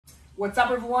What's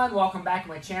up, everyone? Welcome back to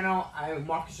my channel. I'm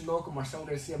Tinoco, Marcelo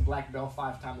Garcia, Black Belt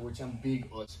 5-time, which I'm big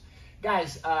us.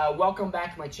 Guys, welcome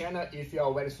back to my channel. If you're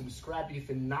already subscribed, if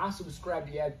you're not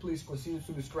subscribed yet, please consider to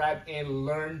subscribe and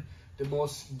learn the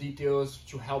most details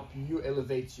to help you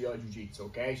elevate your jiu-jitsu,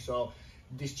 okay? So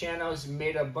this channel is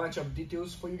made a bunch of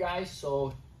details for you guys,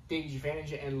 so take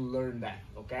advantage and learn that,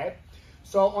 okay?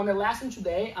 So on the lesson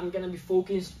today, I'm gonna be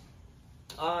focused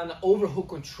on overhook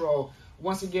control.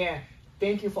 Once again,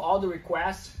 thank you for all the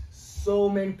requests. So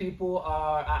many people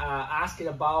are asking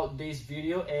about this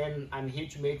video, and I'm here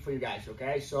to make for you guys,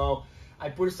 okay? So I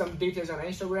put some details on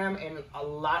Instagram, and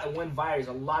it went viral.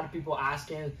 A lot of people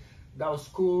asking. That was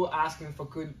cool, asking if I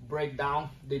could break down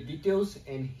the details,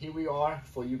 and here we are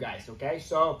for you guys, okay?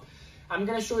 So I'm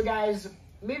gonna show you guys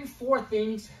maybe 4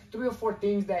 things, 3 or 4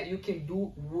 things that you can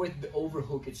do with the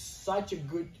overhook. It's such a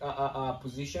good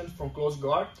position from close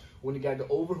guard when you get the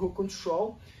overhook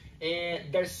control.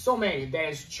 And there's so many.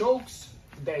 There's chokes,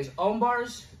 there's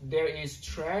armbars, there is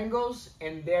triangles,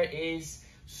 and there is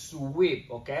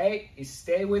sweep, okay?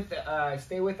 Stay with us,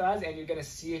 and you're gonna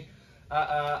see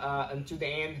until the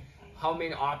end how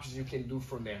many options you can do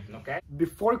from there, okay?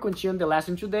 Before we continue the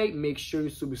lesson today, make sure you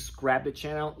subscribe to the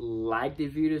channel, like the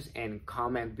videos, and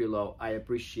comment below. I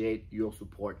appreciate your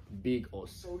support, big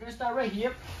us. So we're gonna start right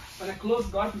here on a close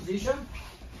guard position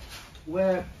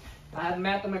where I have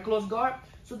mat on my close guard.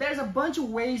 So there's a bunch of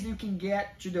ways you can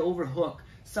get to the overhook.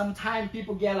 Sometimes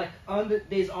people get like under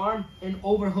this arm and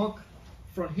overhook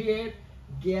from here,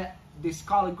 get this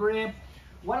collar grip.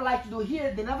 What I like to do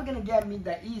here, they're never gonna get me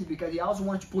that easy because they also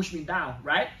want to push me down,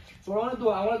 right? So what I wanna do,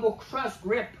 I wanna go cross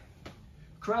grip.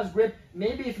 Cross grip,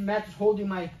 maybe if Matt is holding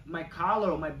my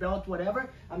collar or my belt, whatever,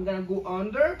 I'm gonna go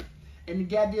under and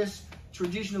get this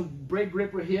traditional break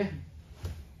grip right here.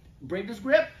 Break this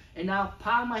grip, and now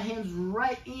pile my hands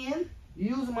right in,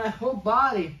 use my whole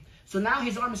body. So now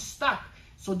his arm is stuck.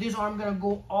 So this arm gonna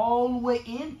go all the way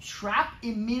in, trap,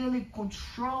 immediately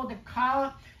control the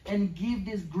collar, and give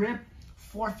this grip,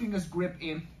 4 fingers grip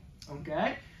in,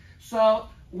 okay? So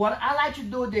what I like to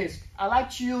do this, I like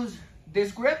to use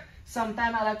this grip.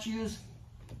 Sometimes I like to use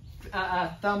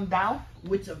thumb down,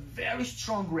 with a very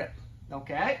strong grip,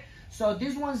 okay? So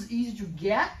this one's easy to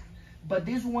get, but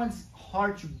this one's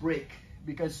hard to break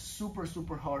because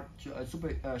super hard to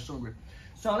super strong grip.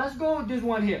 So let's go with this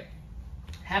one here.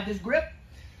 Have this grip,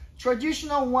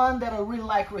 traditional one that I really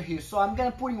like right here. So I'm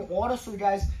gonna put in order so you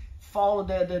guys follow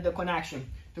the connection.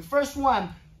 The first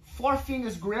one, 4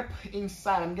 fingers grip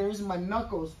inside. I'm gonna use my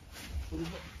knuckles.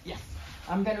 Yes,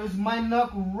 I'm gonna use my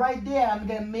knuckle right there. I'm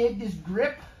gonna make this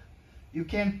grip. You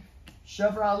can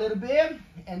shove around a little bit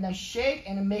and then shake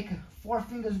and make 4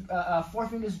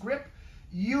 fingers grip.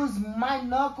 Use my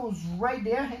knuckles right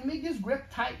there and make this grip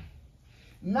tight.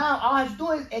 Now all I have to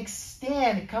do is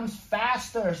extend. It comes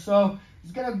faster, so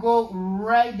it's gonna go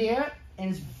right there,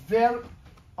 and it's very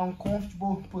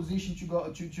uncomfortable position to go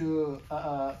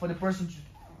for the person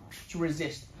to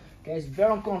resist. Okay, it's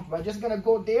very uncomfortable. I'm just gonna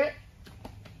go there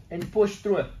and push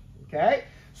through it. Okay,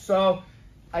 so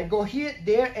I go here,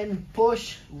 there, and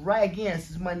push right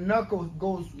against. My knuckle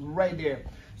goes right there.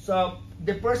 So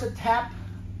the person tap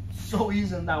so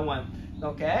easy on that one.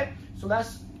 Okay, so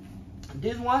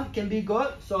this one can be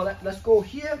good. So let's go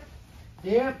here,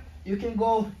 there. You can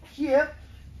go here.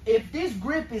 If this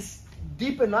grip is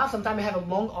deep enough, sometimes you have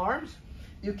long arms,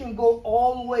 you can go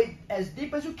all the way as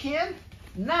deep as you can.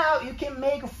 Now you can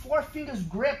make a 4 fingers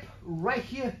grip right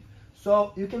here.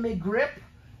 So you can make grip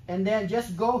and then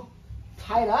just go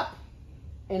tight up,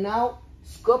 and now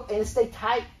scoop and stay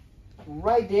tight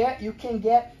right there. You can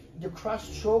get the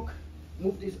cross choke.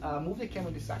 Move the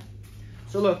camera this side.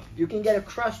 So look, you can get a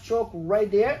cross choke right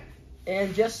there,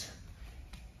 and just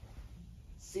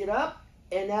sit up,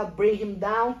 and now bring him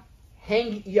down,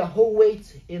 hang your whole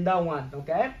weight in that one,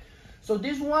 okay? So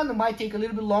this one might take a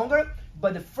little bit longer,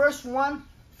 but the first one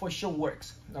for sure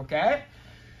works, okay?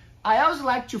 I always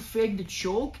like to fake the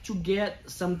choke to get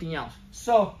something else.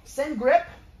 So same grip,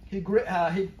 he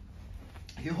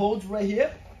holds right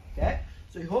here, okay?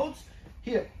 So he holds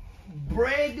here.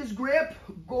 Break this grip,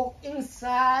 go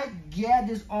inside, get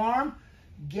this arm,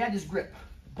 get this grip.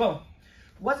 Boom.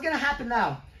 What's gonna happen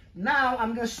now? Now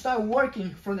I'm gonna start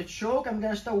working from the choke. I'm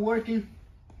gonna start working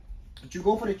to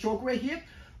go for the choke right here.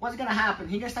 What's gonna happen?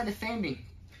 He's gonna start defending.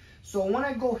 So when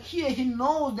I go here, he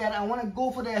knows that I wanna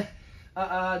go for the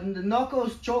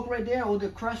knuckles choke right there, or the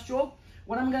cross choke.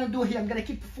 What I'm gonna do here, I'm gonna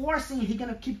keep forcing, he's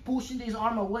gonna keep pushing this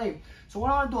arm away. So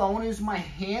what I wanna do, I wanna use my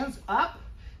hands up.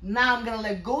 Now I'm gonna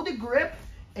let go the grip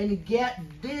and get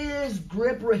this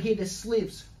grip right here, the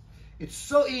sleeves. It's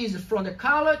so easy from the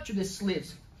collar to the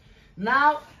sleeves.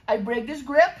 Now I break this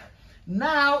grip,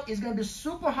 Now it's gonna be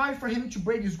super hard for him to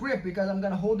break this grip because I'm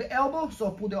gonna hold the elbow, so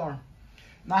I'll pull the arm.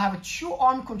 Now I have a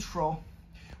 2-arm control.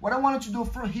 What I wanted to do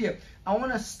from here, I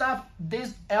wanna stop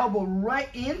this elbow right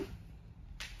in,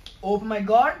 open my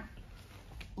guard,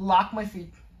 lock my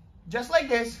feet, just like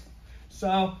this.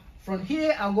 So from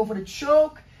here, I'll go for the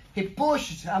choke. He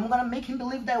pushes. I'm gonna make him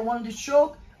believe that I wanted to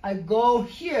choke. I go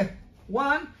here.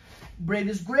 1, break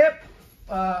this grip,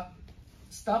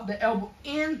 stop the elbow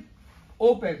in,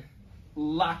 open,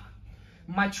 lock.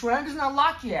 My triangle is not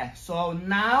locked yet. So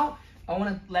now I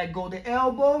wanna let go the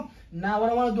elbow. Now what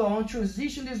I wanna do, I wanna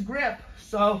transition this grip.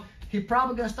 So he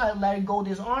probably gonna start letting go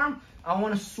this arm. I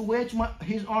wanna switch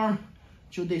his arm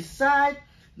to this side.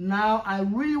 Now I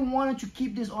really wanted to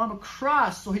keep this arm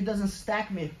across so he doesn't stack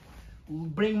me.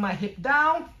 Bring my hip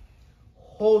down,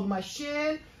 hold my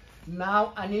shin.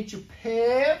 Now I need to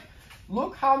pivot.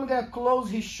 Look how I'm gonna close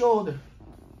his shoulder.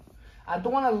 I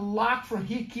don't wanna lock from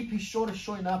here, keep his shoulder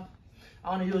showing up. I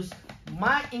wanna use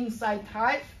my inside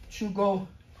tight to go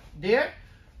there.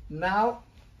 Now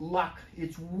lock.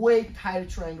 It's way tighter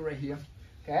triangle right here.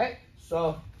 Okay,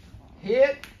 so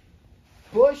hit,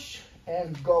 push,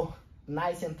 and go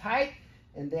nice and tight,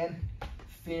 and then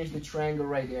finish the triangle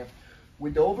right there.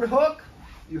 With the overhook,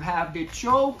 you have the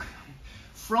choke.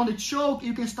 From the choke,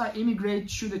 you can start immigrate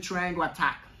to the triangle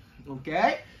attack.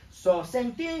 Okay, so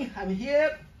same thing. I'm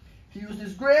here. Use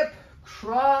this grip.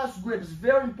 Cross grip is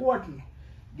very important.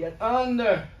 Get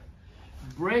under.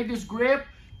 Break this grip.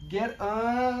 Get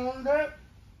under.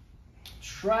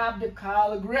 Trap the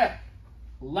collar grip.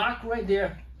 Lock right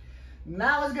there.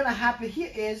 Now what's gonna happen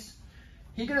here is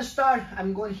he's gonna start.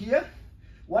 I'm going here.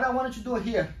 What I wanted to do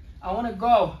here, I want to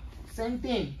go. Same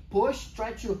thing, push,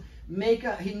 try to make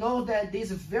he knows that this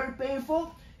is very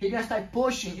painful. He's gonna start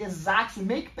pushing, exactly,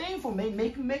 make painful,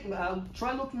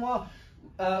 try to look more,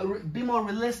 be more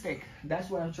realistic. That's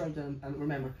what I'm trying to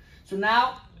remember. So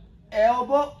now,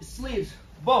 elbow, sleeves,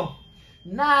 boom.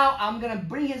 Now I'm gonna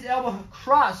bring his elbow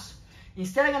across.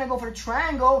 Instead I'm gonna go for the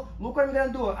triangle, look what I'm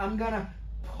gonna do. I'm gonna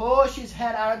push his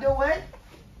head out of the way.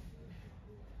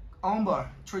 Armbar,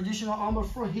 traditional armbar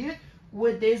from here.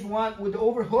 With this one, with the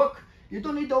overhook, you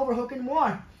don't need the overhook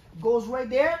anymore. Goes right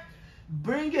there.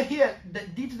 Bring it here. The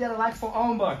detail that I like for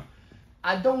armbar.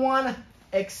 I don't want to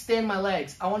extend my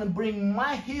legs. I want to bring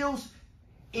my heels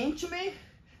into me.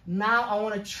 Now I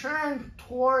want to turn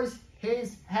towards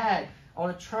his head. I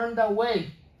want to turn that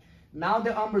way. Now the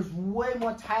armbar is way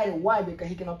more tighter. Why? Because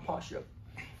he cannot push up.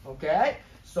 Okay.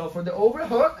 So for the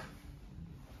overhook,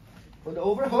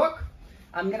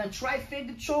 I'm gonna try to fake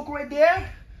the choke right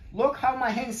there. Look how my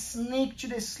hands sneak to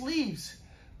the sleeves.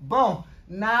 Boom.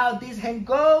 Now this hand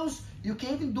goes. You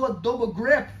can even do a double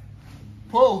grip.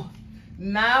 Pull.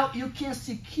 Now you can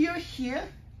secure here.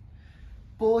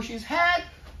 Push his head.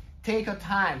 Take your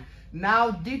time.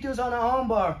 Now details on the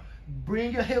armbar.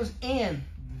 Bring your heels in.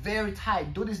 Very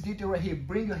tight. Do this detail right here.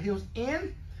 Bring your heels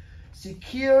in.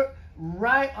 Secure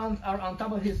right on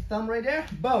top of his thumb right there.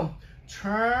 Boom.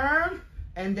 Turn.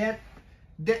 And then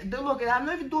look, I'm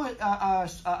not even doing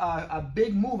a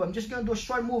big move. I'm just gonna do a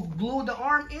short move. Glue the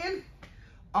arm in.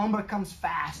 Armbar comes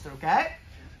faster, okay?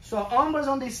 So armbar's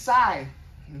on this side,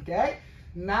 okay?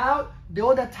 Now the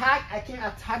other attack, I can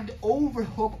attack the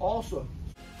overhook also.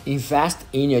 Invest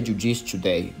in your jiu-jitsu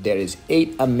today. There is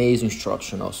 8 amazing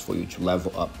instructionals for you to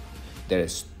level up. There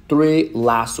is 3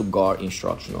 lasso guard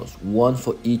instructionals, 1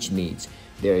 for each needs.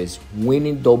 There is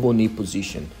winning double knee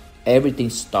position.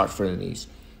 Everything starts from the knees.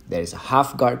 There is a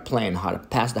half guard plan, how to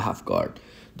pass the half guard.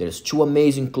 There's 2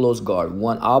 amazing close guard,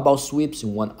 1 elbow sweeps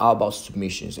and 1 elbow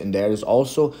submissions. And there is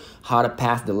also how to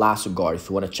pass the lasso guard. If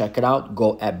you want to check it out,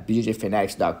 go at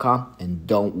bjjfanatics.com and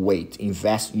don't wait.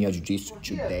 Invest in your jiu-jitsu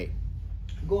today.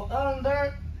 Go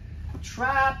under,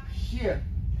 trap here.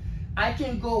 I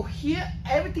can go here.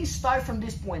 Everything starts from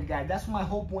this point, guys. That's my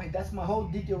whole point. That's my whole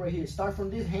detail right here. Start from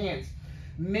these hands.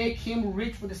 Make him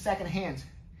reach for the second hand.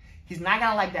 He's not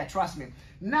gonna like that, trust me.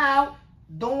 Now,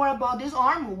 don't worry about this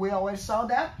arm. We already saw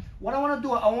that. What I wanna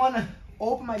do, I wanna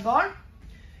open my guard,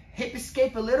 hip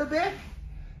escape a little bit.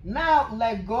 Now,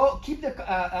 let go, keep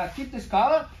this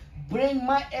collar, bring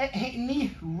my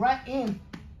knee right in.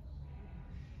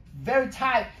 Very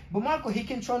tight. But Marco, he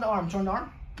can turn the arm. Turn the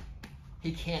arm?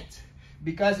 He can't.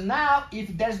 Because now,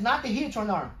 if there's nothing here, turn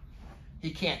the arm.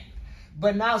 He can't.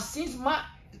 But now, since my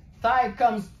thigh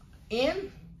comes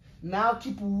in, now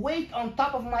keep weight on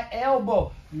top of my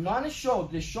elbow, not the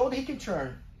shoulder. The shoulder he can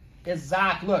turn.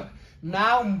 Exactly. Look.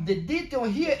 Now the detail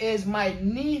here is my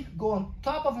knee go on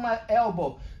top of my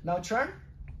elbow. Now turn.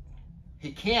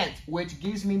 He can't, which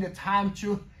gives me the time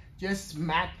to just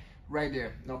smack right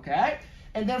there. Okay.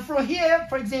 And then from here,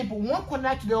 for example, one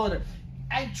connect to the other.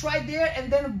 I tried there,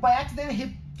 and then by accident,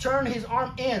 he turned his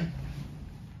arm in.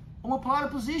 Omoplata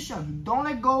position. Don't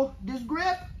let go. This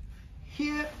grip.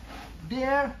 Here,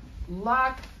 there,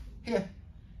 lock, here.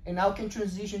 And now I can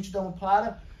transition to the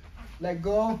omoplata. Let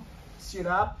go, sit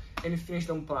up, and finish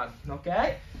the omoplata.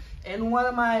 Okay? And one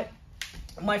of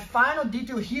my final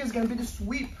detail here is gonna be the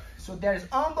sweep. So there's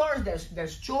arm bars,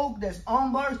 there's choke, there's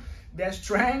arm bars, there's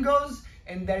triangles,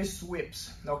 and there's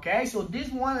sweeps. Okay? So this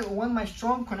one of my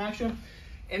strong connection.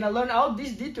 And I learned all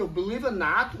this detail, believe it or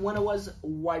not, when I was a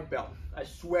white belt. I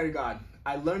swear to God.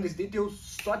 I learned this detail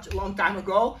such a long time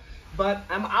ago, but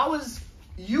I'm always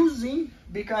using,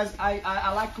 because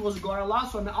I like close guard a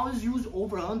lot, so I'm always use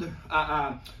over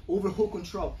hook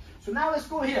control. So now let's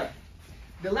go here.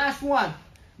 The last one.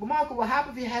 But Marco, what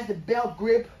happens if he has the belt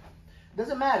grip?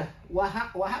 Doesn't matter. What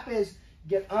happens is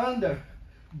get under,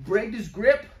 break this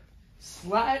grip,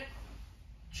 slide,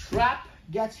 trap,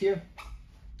 gets here.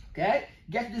 Okay?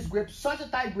 Get this grip, such a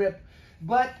tight grip,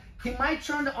 but he might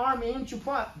turn the arm into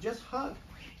pot. Just hug.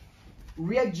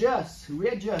 Readjust.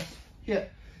 Here.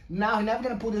 Now he's never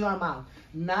gonna pull this arm out.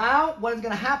 Now what is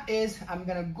gonna happen is I'm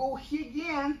gonna go here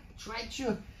again, try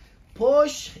to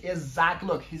push. Exactly.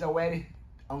 Look, he's already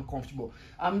uncomfortable.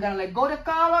 I'm gonna let go the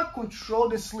collar, control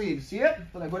the sleeves. See it?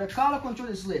 Let go the collar, control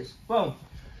the sleeves. Boom.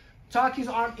 Tuck his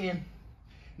arm in.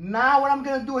 Now what I'm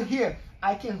gonna do here,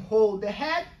 I can hold the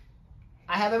head.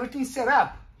 I have everything set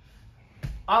up.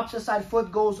 Opposite side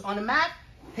foot goes on the mat,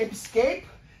 hip escape.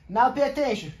 Now pay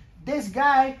attention. This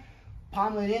guy,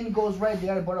 palm it in, goes right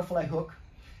there, the butterfly hook.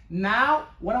 Now,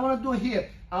 what I want to do here,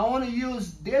 I want to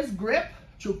use this grip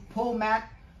to pull mat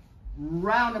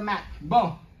round the mat.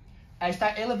 Boom. I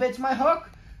start elevating my hook.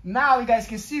 Now you guys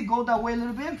can see, go that way a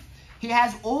little bit. He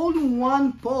has only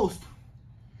one post.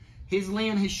 He's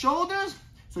laying his shoulders.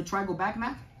 So try go back,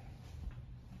 Matt.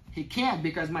 He can't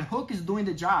because my hook is doing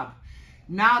the job.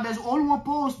 Now there's only one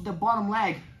post, the bottom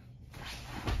leg.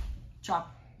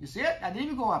 Chop. You see it? I didn't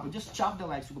even go up. I just chop the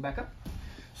legs to go back up.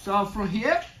 So from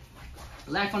here,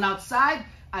 leg on outside,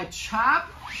 I chop,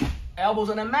 elbows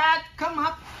on the mat, come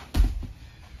up.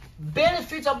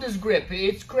 Benefits of this grip,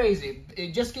 it's crazy.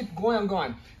 It just keeps going and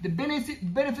going. The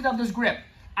benefit of this grip,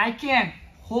 I can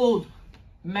hold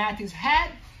Matthew's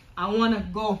head. I want to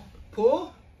go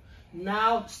pull.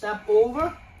 Now step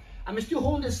over. I'm still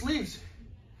holding the sleeves.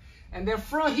 And then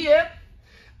from here,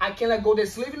 I can let go the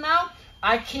sleeve now.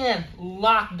 I can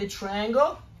lock the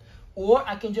triangle, or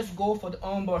I can just go for the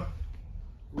armbar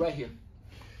right here.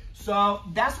 So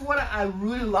that's what I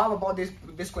really love about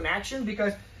this connection,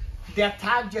 because the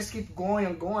attack just keeps going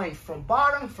and going from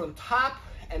bottom, from top,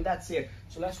 and that's it.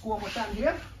 So let's go one more time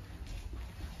here.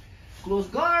 Close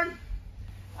guard.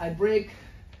 I break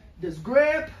this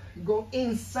grip, go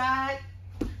inside,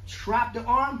 trap the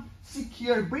arm,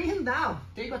 secure, bring him down,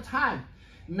 take your time.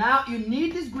 Now you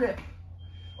need this grip.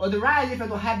 Otherwise, if I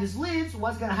don't have the sleeves,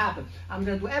 what's gonna happen? I'm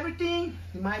gonna do everything,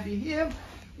 he might be here.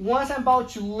 Once I'm about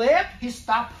to lift, he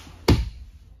stop.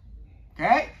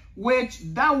 Okay? Which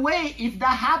that way, if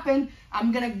that happens,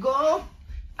 I'm gonna go,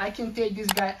 I can take this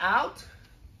guy out,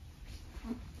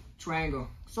 triangle.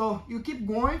 So you keep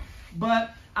going,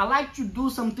 but I like to do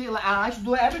something, I like to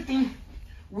do everything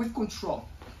with control.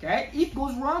 Okay? If it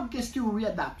goes wrong, you can still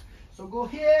readapt. So go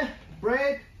here,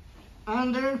 break,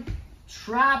 under,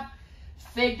 trap,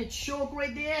 fake the choke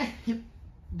right there, hip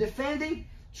defending,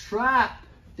 trap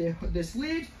the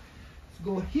sleeves,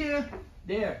 go here,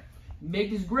 there,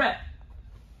 make this grip,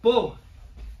 pull,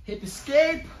 hip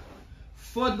escape,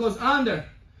 foot goes under.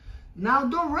 Now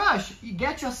don't rush, you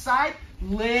get your side,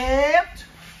 lift,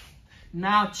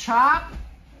 now chop,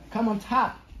 come on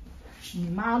top,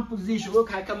 mount position.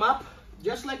 Look, I come up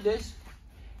just like this.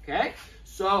 Okay,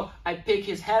 so I pick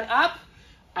his head up,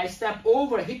 I step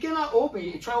over. He cannot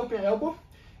open. Try open the elbow.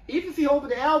 If he open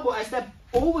the elbow, I step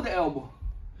over the elbow.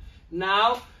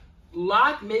 Now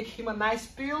lock, make him a nice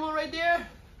pillow right there,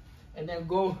 and then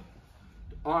go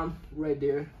arm right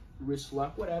there, wrist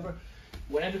lock, whatever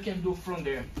you can do from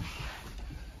there.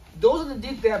 Those are the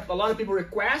details that a lot of people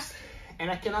request, and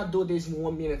I cannot do this in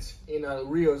 1 minute in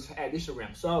Reels at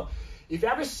Instagram. So if you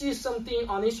ever see something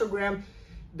on Instagram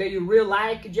that you really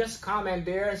like, just comment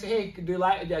there. Say, hey, do you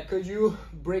like that? Could you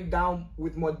break down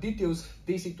with more details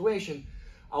this situation?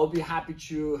 I'll be happy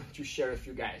to share with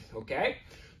you guys. Okay.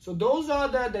 So those are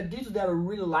the details that I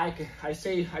really like. I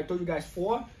told you guys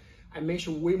 4. I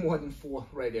mentioned way more than 4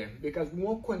 right there, because we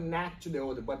won't connect to the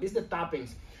other. But this is the toppings: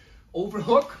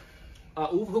 overhook,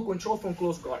 overhook control from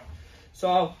close guard.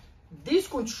 So this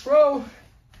control,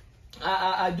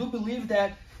 I do believe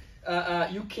that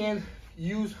you can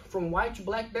use from white to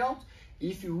black belt,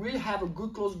 If you really have a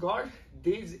good close guard,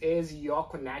 this is your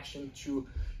connection to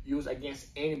use against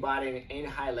anybody in any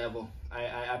high level.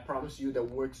 I promise you that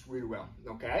works really well,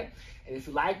 okay? And if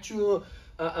you like to,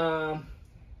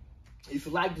 if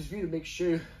you like this video, make sure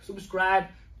you subscribe,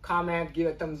 comment, give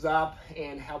a thumbs up,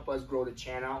 and help us grow the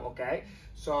channel, okay?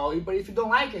 So, but if you don't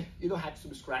like it, you don't have to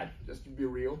subscribe, just to be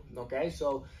real, okay?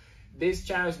 So this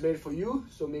channel is made for you,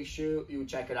 so make sure you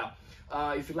check it out.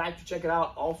 If you'd like to check it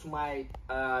out, also my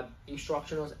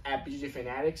instructionals at BJJ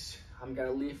Fanatics, I'm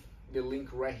gonna leave the link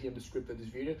right here in the description of this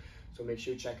video, so make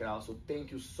sure you check it out. So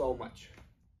thank you so much.